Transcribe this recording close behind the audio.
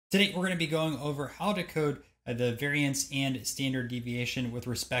Today, we're going to be going over how to code the variance and standard deviation with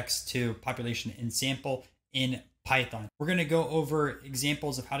respects to population and sample in Python. We're going to go over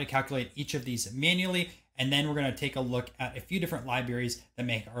examples of how to calculate each of these manually, and then we're going to take a look at a few different libraries that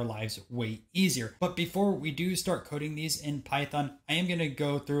make our lives way easier. But before we do start coding these in Python, I am going to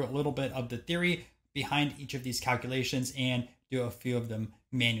go through a little bit of the theory behind each of these calculations and do a few of them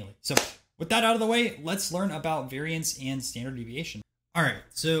manually. So with that out of the way, let's learn about variance and standard deviation. All right,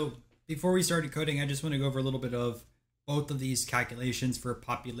 so before we started coding, I just want to go over a little bit of both of these calculations for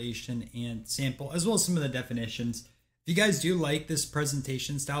population and sample, as well as some of the definitions. If you guys do like this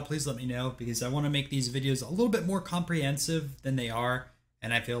presentation style, please let me know, because I want to make these videos a little bit more comprehensive than they are.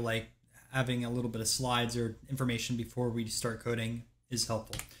 And I feel like having a little bit of slides or information before we start coding is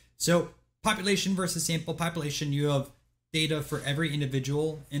helpful. So population versus sample. Population, you have data for every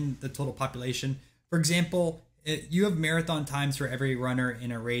individual in the total population. For example, you have marathon times for every runner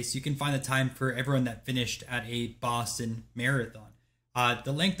in a race. You can find the time for everyone that finished at a Boston Marathon.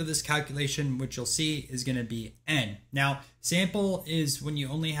 The length of this calculation, which you'll see, is going to be n. Now, sample is when you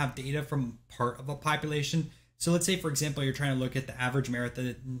only have data from part of a population. So let's say, for example, you're trying to look at the average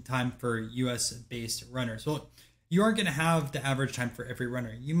marathon time for US-based runners. Well, you aren't going to have the average time for every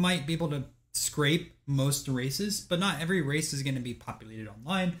runner. You might be able to scrape most races, but not every race is going to be populated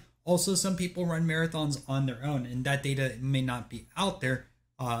online. Also, some people run marathons on their own, and that data may not be out there.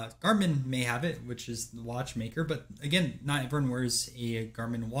 Garmin may have it, which is the watchmaker, but again, not everyone wears a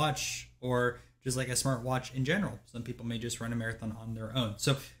Garmin watch or just like a smart watch in general. Some people may just run a marathon on their own.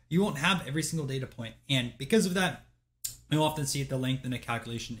 So you won't have every single data point, and because of that, you'll often see the length in a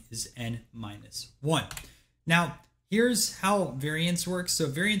calculation is n-1. Now, here's how variance works. So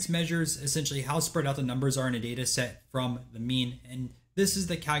variance measures essentially how spread out the numbers are in a data set from the mean, and this is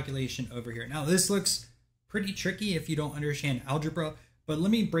the calculation over here. Now, this looks pretty tricky if you don't understand algebra, but let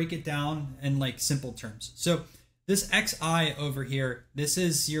me break it down in like simple terms. So this xi over here, this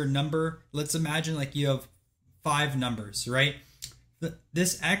is your number. Let's imagine like you have 5 numbers, right?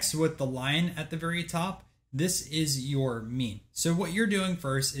 This x with the line at the very top, this is your mean. So what you're doing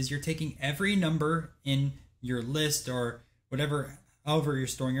first is you're taking every number in your list or whatever, however you're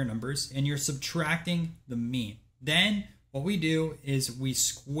storing your numbers, and you're subtracting the mean. Then what we do is we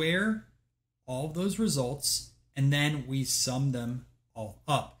square all of those results and then we sum them all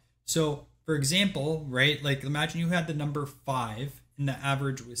up. So for example, right, like imagine you had the number 5 and the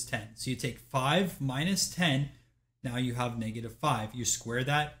average was 10. So you take 5 minus 10, now you have -5. You square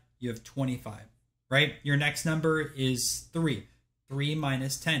that, you have 25, right? Your next number is 3. 3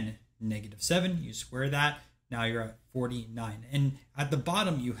 minus 10, -7. You square that, now you're at 49. And at the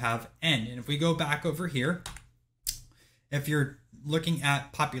bottom you have n. And if we go back over here, if you're looking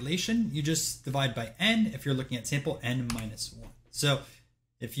at population, you just divide by n. If you're looking at sample, n-1. So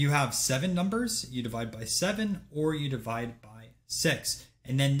if you have 7 numbers, you divide by 7 or you divide by 6.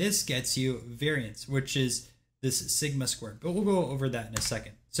 And then this gets you variance, which is this sigma squared. But we'll go over that in a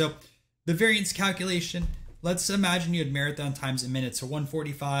second. So the variance calculation, let's imagine you had marathon times in minutes. So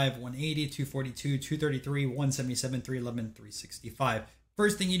 145, 180, 242, 233, 177, 311, 365.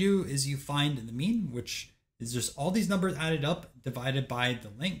 First thing you do is you find the mean, which is just all these numbers added up divided by the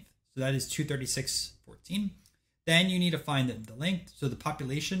length. So that is 236.14. Then you need to find the length. So the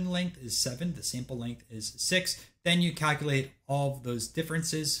population length is 7. The sample length is 6. Then you calculate all of those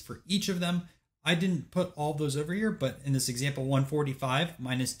differences for each of them. I didn't put all of those over here, but in this example, 145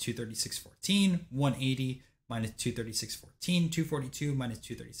 minus 236.14, 180 minus 236.14, 242 minus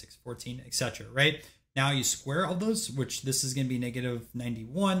 236.14, etc. Right? Now you square all those, which this is going to be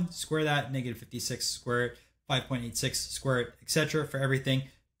 -91. Square that, -56, square it, 5.86, square it, etc. for everything.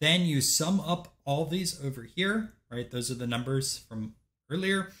 Then you sum up all these over here, right? Those are the numbers from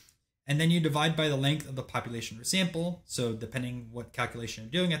earlier. And then you divide by the length of the population or sample. So depending what calculation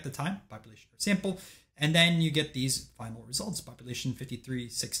you're doing at the time, population or sample. And then you get these final results, population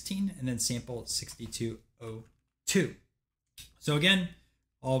 5316 and then sample 6202. So again,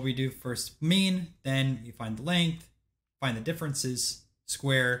 all we do first mean, then you find the length, find the differences,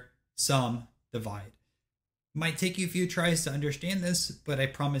 square, sum, divide. Might take you a few tries to understand this, but I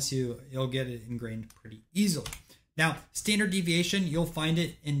promise you, you'll get it ingrained pretty easily. Now, standard deviation, you'll find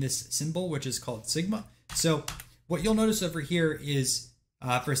it in this symbol, which is called sigma. So what you'll notice over here is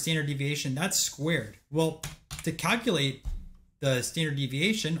for standard deviation, that's squared. Well, to calculate the standard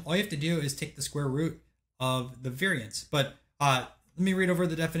deviation, all you have to do is take the square root of the variance. But let me read over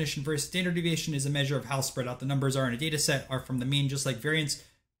the definition first. Standard deviation is a measure of how spread out the numbers are in a data set are from the mean, just like variance,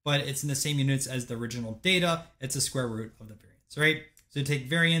 but it's in the same units as the original data. It's a square root of the variance, right? So you take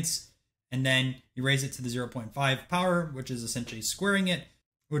variance and then you raise it to the 0.5 power, which is essentially squaring it.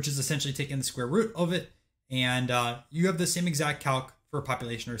 which is essentially taking the square root of it. And you have the same exact calc for a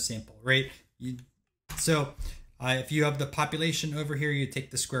population or a sample, right? If you have the population over here, you take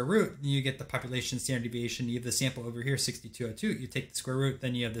the square root, and you get the population standard deviation. You have the sample over here, 6202. You take the square root,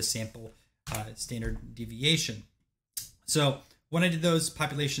 then you have the sample standard deviation. So when I did those,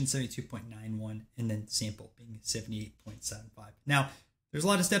 population 72.91, and then sample being 78.75. Now, there's a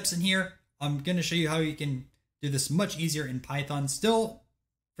lot of steps in here. I'm going to show you how you can do this much easier in Python. Still,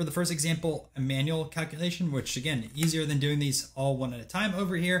 for the first example, a manual calculation, which again, easier than doing these all one at a time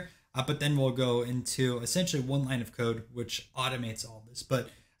over here. But then we'll go into essentially one line of code, which automates all this. But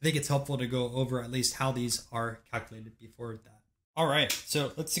I think it's helpful to go over at least how these are calculated before that. All right,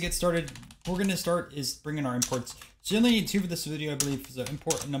 so let's get started. We're going to start is bringing our imports. So you only need two for this video, I believe. So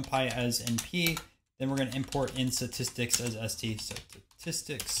import NumPy as NP. Then we're going to import in statistics as ST. So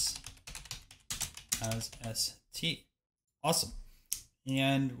statistics as ST. Awesome.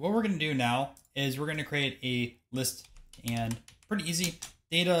 And what we're going to do now is we're going to create a list, and pretty easy.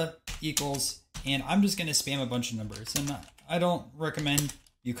 Data equals, and I'm just going to spam a bunch of numbers. And I don't recommend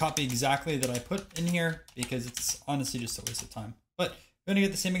you copy exactly that I put in here because it's honestly just a waste of time. But you're going to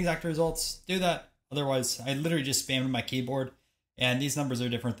get the same exact results. Do that. Otherwise, I literally just spammed my keyboard, and these numbers are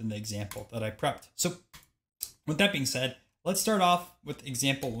different than the example that I prepped. So with that being said, let's start off with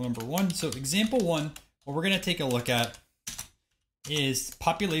example number 1. So example 1, what we're going to take a look at is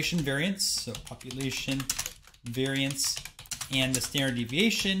population variance. So population variance and the standard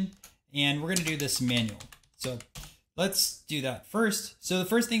deviation, and we're going to do this manual. So let's do that first. So the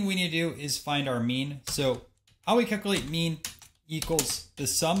first thing we need to do is find our mean. So how we calculate mean equals the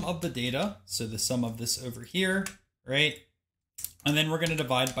sum of the data. So the sum of this over here, right? And then we're going to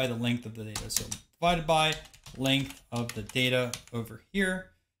divide by the length of the data. So divided by length of the data over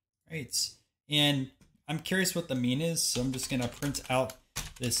here, right? And I'm curious what the mean is. So I'm just going to print out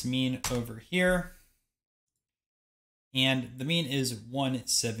this mean over here. And the mean is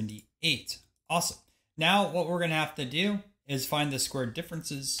 178. Awesome. Now what we're going to have to do is find the square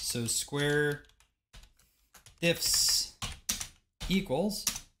differences. So square diffs equals,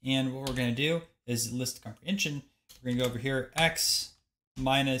 and what we're going to do is list comprehension. We're going to go over here, x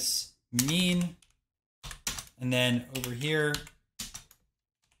minus mean, and then over here,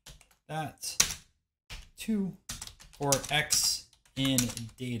 that 2 for x in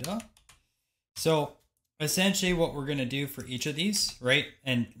data. So essentially what we're going to do for each of these, right?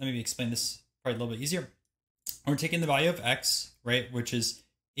 And let me explain this probably a little bit easier. We're taking the value of x, right? Which is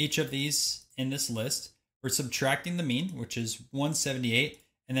each of these in this list. We're subtracting the mean, which is 178,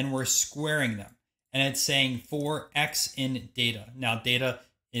 and then we're squaring them. And it's saying for x in data. Now data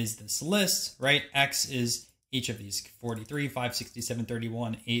is this list, right? X is each of these, 43, 5, 67,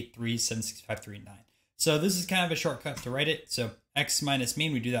 31, 8, 3, 7, 6, 5, 3, 9. So this is kind of a shortcut to write it. So x minus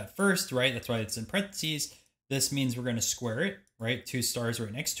mean, we do that first, right? That's why it's in parentheses. This means we're going to square it, right? 2 stars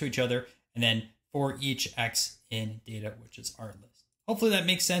right next to each other. And then for each x in data, which is our list. Hopefully that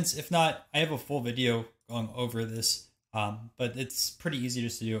makes sense. If not, I have a full video going over this, but it's pretty easy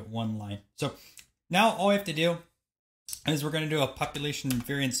just to do it one line. So now all we have to do is we're going to do a population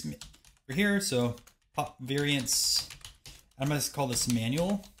variance over here. So pop variance, I'm going to call this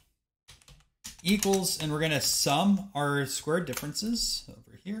manual, equals, and we're going to sum our square differences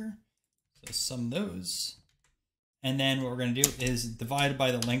over here. So sum those. And then what we're going to do is divide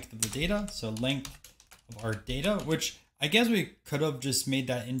by the length of the data. So length of our data, which I guess we could have just made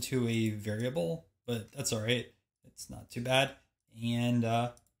that into a variable, but that's all right. It's not too bad. And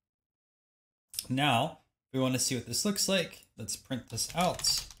now we want to see what this looks like. Let's print this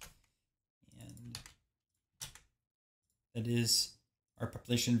out. And that is our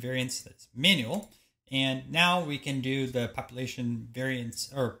population variance. That's manual. And now we can do the population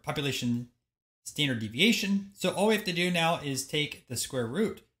variance or population standard deviation. So all we have to do now is take the square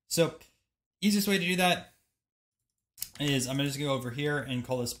root. So easiest way to do that is I'm just going to go over here and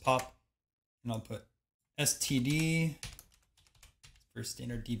call this pop, and I'll put std for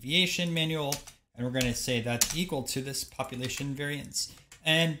standard deviation manual. And we're going to say that's equal to this population variance.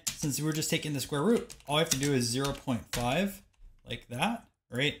 And since we're just taking the square root, all I have to do is 0.5 like that,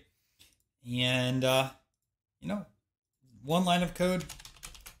 right? And, you know, one line of code,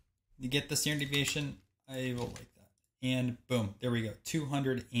 you get the standard deviation. I will like that. And boom, there we go.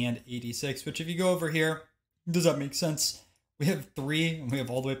 286, which if you go over here, does that make sense? We have 3, and we have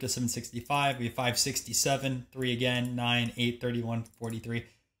all the way up to 765. We have 567, 3 again, 9, 8, 31, 43.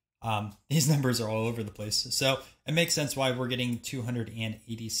 These numbers are all over the place. So it makes sense why we're getting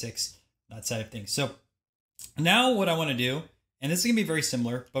 286, that side of things. So now what I want to do And this is going to be very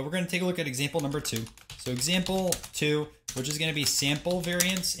similar, but we're going to take a look at example number 2. So example 2, which is going to be sample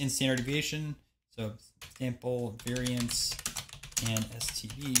variance and standard deviation. So sample variance and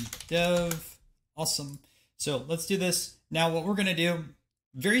std dev. Awesome. So let's do this. Now what we're going to do,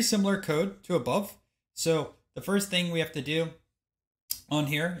 very similar code to above. So the first thing we have to do on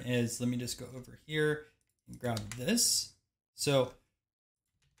here is, let me just go over here and grab this. So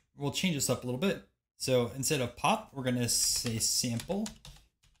we'll change this up a little bit. So instead of pop, we're going to say sample.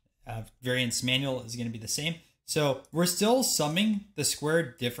 Variance manual is going to be the same. So we're still summing the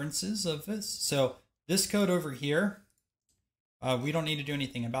squared differences of this. So this code over here, we don't need to do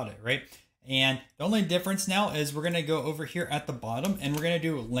anything about it, right? And the only difference now is we're going to go over here at the bottom and we're going to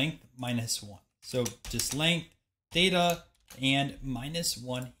do length -1. So just length data and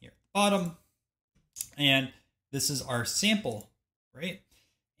 -1 here at the bottom. And this is our sample, right?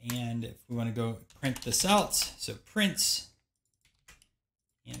 And if we want to go print this out, so print,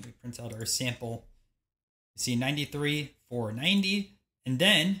 and we print out our sample, you see 93, 490. And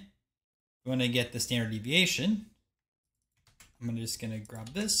then we want to get the standard deviation. I'm just going to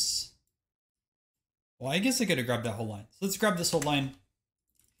grab this. Well, I guess I could have grabbed that whole line. So let's grab this whole line.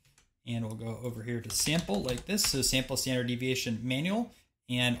 And we'll go over here to sample like this. So sample standard deviation manual.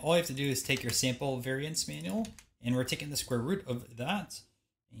 And all you have to do is take your sample variance manual. And we're taking the square root of that.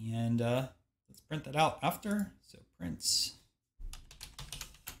 And let's print that out after. So print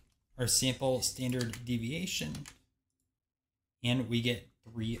our sample standard deviation. And we get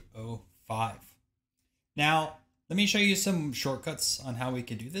 305. Now, let me show you some shortcuts on how we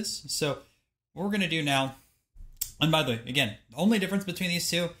can do this. So what we're going to do now, and by the way, again, the only difference between these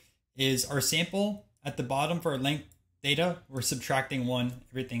two is our sample at the bottom for our length data, we're subtracting 1.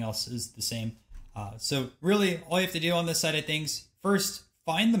 Everything else is the same. So really, all you have to do on this side of things, first,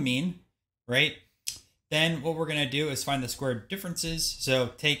 find the mean, right? Then what we're going to do is find the squared differences. So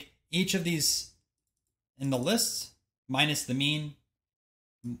take each of these in the list minus the mean,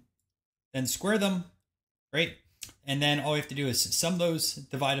 then square them, right? And then all you have to do is sum those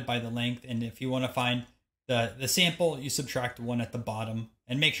divided by the length. And if you want to find the sample, you subtract 1 at the bottom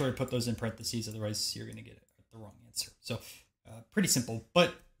and make sure to put those in parentheses. Otherwise, you're going to get the wrong answer. So pretty simple,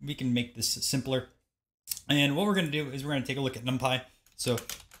 but we can make this simpler. And what we're going to do is we're going to take a look at NumPy. So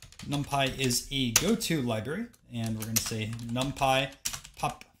NumPy is a go-to library, and we're going to say NumPy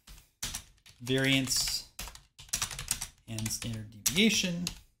pop variance and standard deviation.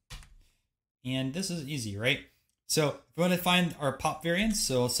 And this is easy, right? So if we want to find our pop variance,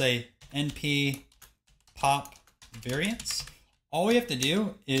 so we'll say np pop variance. All we have to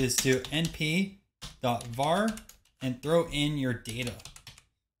do is do np.var and throw in your data,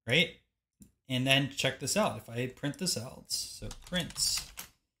 right? And then check this out. If I print this out, so print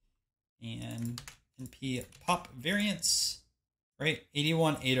and np pop variance, right?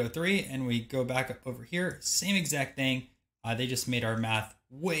 81,803, and we go back up over here, same exact thing. They just made our math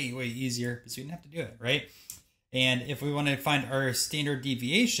way easier because we didn't have to do it, right? And if we want to find our standard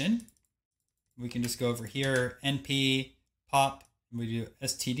deviation, we can just go over here, np pop, and we do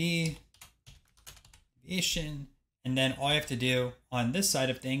std deviation. And then all you have to do on this side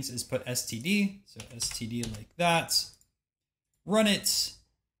of things is put std. So std like that, run it,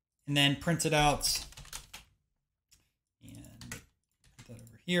 and then print it out. And put that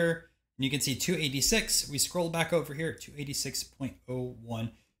over here. And you can see 286. We scroll back over here,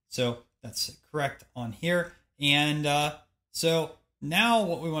 286.01. So that's correct on here. And so now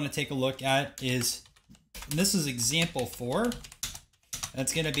what we want to take a look at is, this is example 4.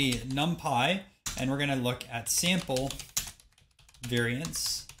 That's going to be NumPy. And we're going to look at sample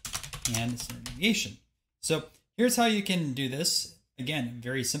variance and standard deviation. So here's how you can do this. Again,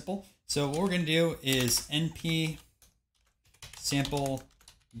 very simple. So what we're going to do is np sample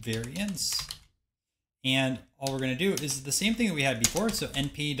variance. And all we're going to do is the same thing that we had before. So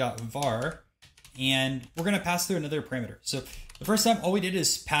np.var. And we're going to pass through another parameter. So the first time, all we did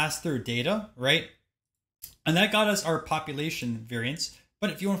is pass through data, right? And that got us our population variance. But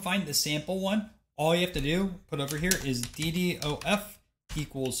if you want to find the sample one, all you have to do, put over here, is DDOF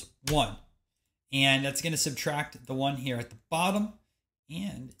equals 1. And that's going to subtract the 1 here at the bottom.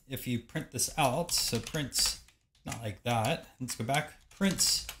 And if you print this out, so print, not like that. Let's go back,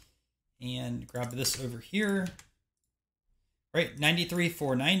 print, and grab this over here. Right,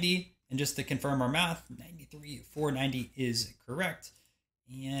 93,490. And just to confirm our math, 93,490 is correct.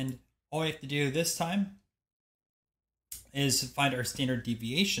 And all you have to do this time is find our standard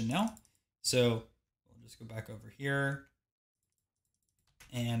deviation now. So we'll just go back over here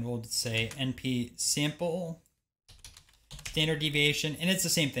and we'll say np sample standard deviation. And it's the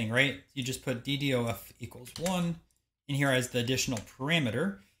same thing, right? You just put DDOF equals 1 in here as the additional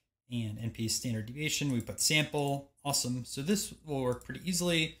parameter. And np standard deviation, we put sample. Awesome. So this will work pretty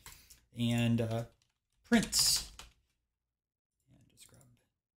easily. And prints. And just grab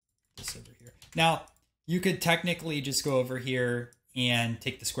this over here. Now, you could technically just go over here and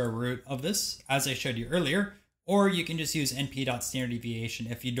take the square root of this, as I showed you earlier, or you can just use np.standard deviation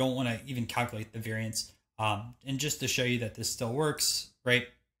if you don't want to even calculate the variance. And just to show you that this still works, right?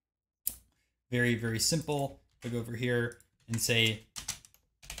 Very, very simple. I go over here and say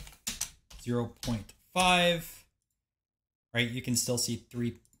 0.5, right? You can still see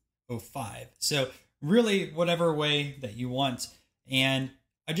 305. So really whatever way that you want. And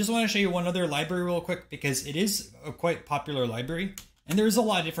I just want to show you one other library real quick because it is a quite popular library and there's a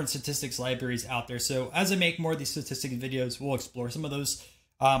lot of different statistics libraries out there. So as I make more of these statistics videos, we'll explore some of those.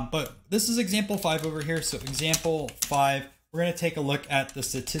 But this is example 5 over here. So example 5, we're going to take a look at the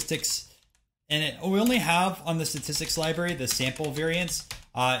statistics. And we only have on the statistics library the sample variance.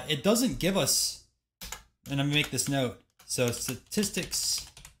 It doesn't give us, and I'm gonna make this note. So statistics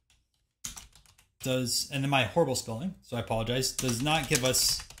does, and then my horrible spelling, so I apologize, does not give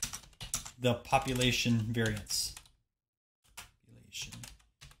us the population variance.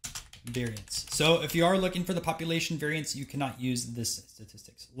 So if you are looking for the population variance, you cannot use this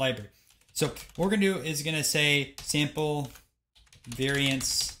statistics library. So what we're gonna do is gonna say sample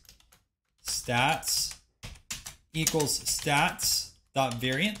variance stats equals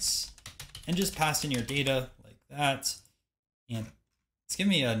stats.variance and just pass in your data like that. And it's giving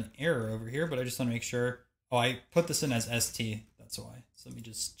me an error over here, but I just want to make sure. Oh, I put this in as st. That's why. So let me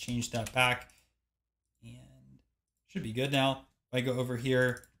just change that back and should be good now. If I go over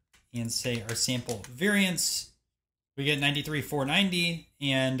here and say our sample variance, we get 93,490,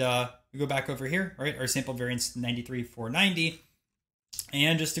 and we go back over here, right? Our sample variance 93,490.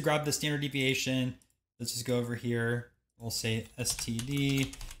 And just to grab the standard deviation, let's just go over here. We'll say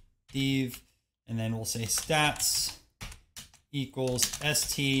std dev, and then we'll say stats equals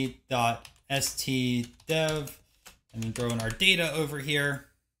st.stdev, and then throw in our data over here.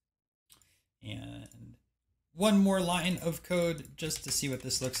 And one more line of code just to see what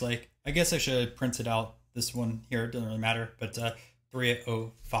this looks like. I guess I should have printed out this one here. It doesn't really matter, but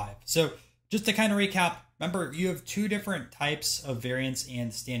 305. So just to kind of recap, remember you have two different types of variance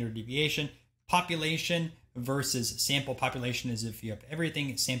and standard deviation. Population versus sample. Population is if you have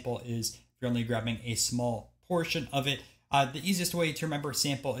everything. Sample is if you're only grabbing a small portion of it. The easiest way to remember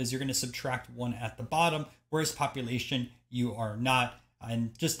sample is you're going to subtract 1 at the bottom, whereas population, you are not.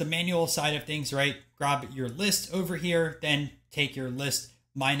 And just the manual side of things, right? Grab your list over here, then take your list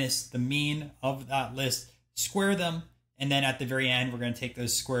minus the mean of that list, square them, and then at the very end, we're going to take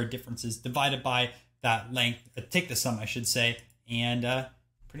those square differences divided by that length, take the sum, I should say, and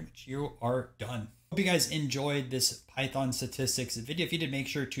pretty much you are done. Hope you guys enjoyed this Python statistics video. If you did, make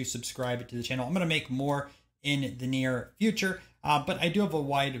sure to subscribe to the channel. I'm going to make more in the near future, but I do have a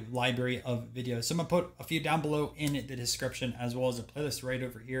wide library of videos. So I'm going to put a few down below in the description, as well as a playlist right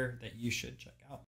over here that you should check out.